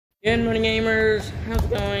Good morning, gamers. How's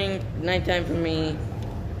it going? Nighttime for me.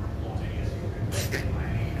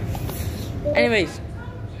 Anyways,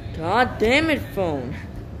 god damn it, phone.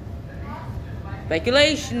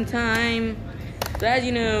 Speculation time. So as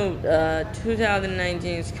you know,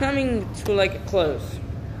 2019 is coming to like a close.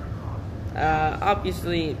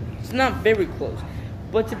 Obviously, it's not very close.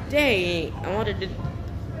 But today, I wanted to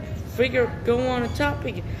go on a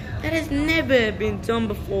topic that has never been done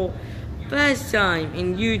before. First time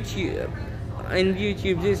in YouTube's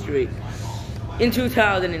history in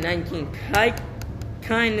 2019. I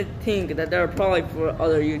kind of think that there are probably for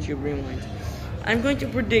other YouTube rewinds. I'm going to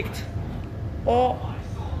predict a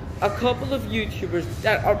couple of YouTubers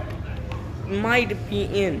that might be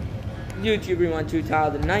in YouTube Rewind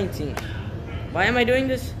 2019. Why am I doing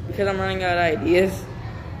this? Because I'm running out of ideas.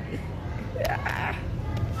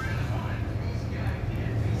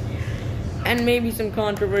 And maybe some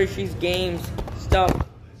controversies, games, stuff.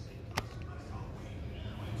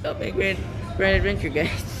 Okay, great adventure,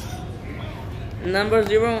 guys. Number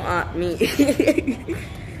 0, me.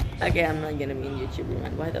 Okay, I'm not gonna be in YouTube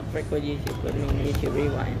Rewind. Why the frick would YouTube put me in YouTube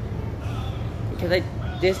Rewind? Because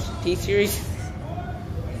this T-series.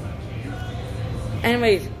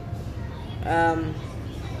 Anyways,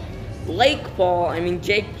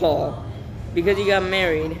 Jake Paul, because he got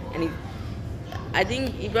married and I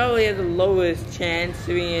think he probably has the lowest chance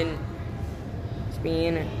to be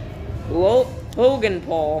in Logan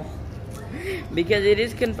Paul, because it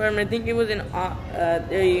is confirmed. I think it was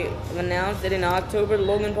they announced that in October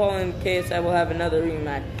Logan Paul and KSI will have another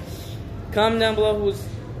rematch. Comment down below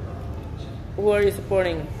who are you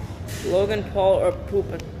supporting, Logan Paul or Poop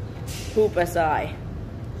SI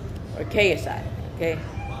or KSI? Okay.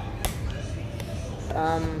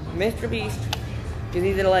 Mr. Beast, because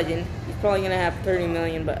he's a legend, he's probably gonna have 30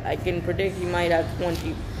 million, but I can predict he might have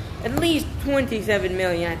at least 27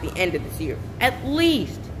 million at the end of this year. At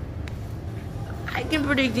least. I can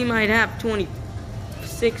predict he might have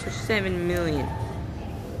 26 or 7 million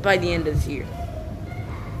by the end of this year.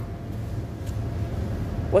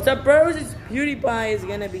 What's up, bros? It's PewDiePie is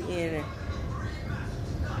gonna be in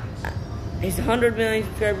his 100 million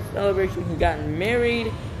subscriber celebration. He got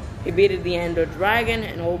married. He beat the Ender Dragon,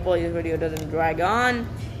 and hopefully this video doesn't drag on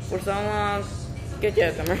for so long. Good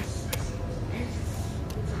job, Summer.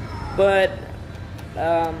 But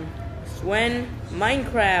when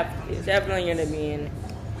Minecraft is definitely gonna be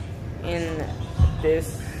in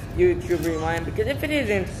this YouTube Rewind, because if it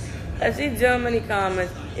isn't, I've seen so many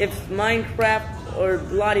comments. If Minecraft or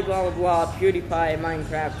blah blah blah PewDiePie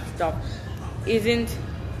Minecraft stuff isn't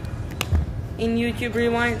in YouTube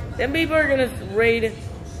Rewind, then people are gonna raid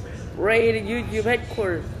YouTube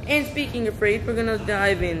headquarters. And speaking of raid, we're gonna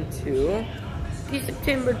dive into the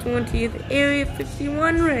September 20th Area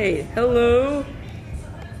 51 raid. Hello.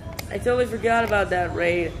 I totally forgot about that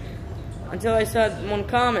raid until I saw one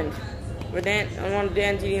comment on one of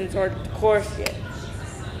Dan TDM's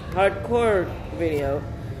hardcore video.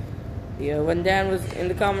 When Dan was in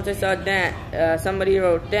the comments, I saw Dan. Somebody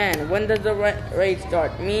wrote, Dan, when does the raid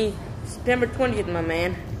start? Me, September 20th, my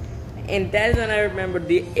man. And that's when I remembered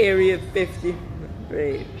the Area 50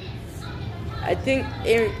 raid. I think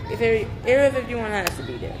Area 51 has to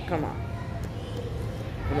be there. Come on.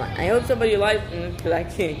 I hope somebody likes me, because I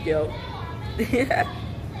can't go.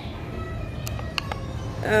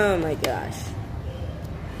 Oh my gosh.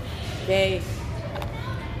 Okay.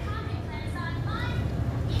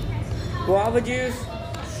 Guava Juice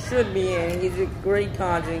should be in. He's a great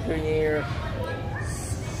content creator.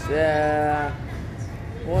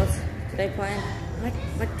 What's they playing?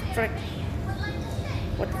 What the frick?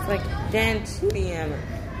 What the frick? Dan TDM.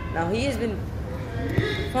 Now he has been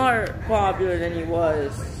far popular than he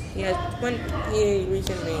was. He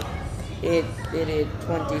recently did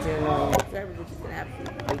 22 million subscribers, which is an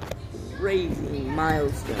absolutely crazy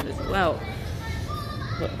milestone as well.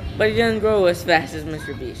 But he doesn't grow as fast as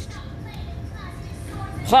Mr. Beast.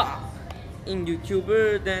 Ha! In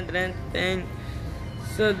YouTuber, then.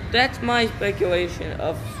 So that's my speculation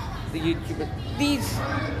of the YouTuber. These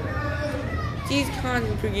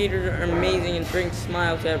content creators are amazing and bring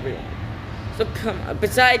smiles to everyone. So come on,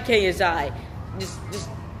 beside KSI, just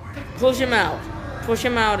push him out.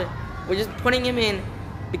 We're just putting him in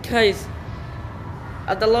because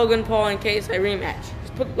of the Logan Paul and KSI rematch.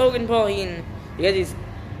 Just put Logan Paul in because he's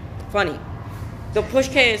funny. They'll push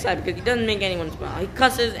KSI because he doesn't make anyone smile. He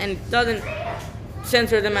cusses and doesn't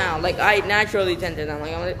censor them out like I naturally censor them.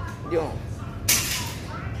 Like I'm gonna do.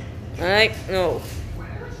 Alright? No.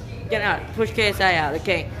 Get out. Push KSI out,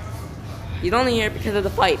 okay? He's only here because of the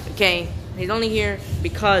fight, okay? He's only here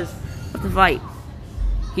because of the fight.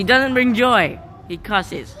 He doesn't bring joy. He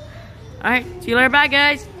cusses. Alright, see you later. Bye,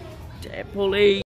 guys. Police.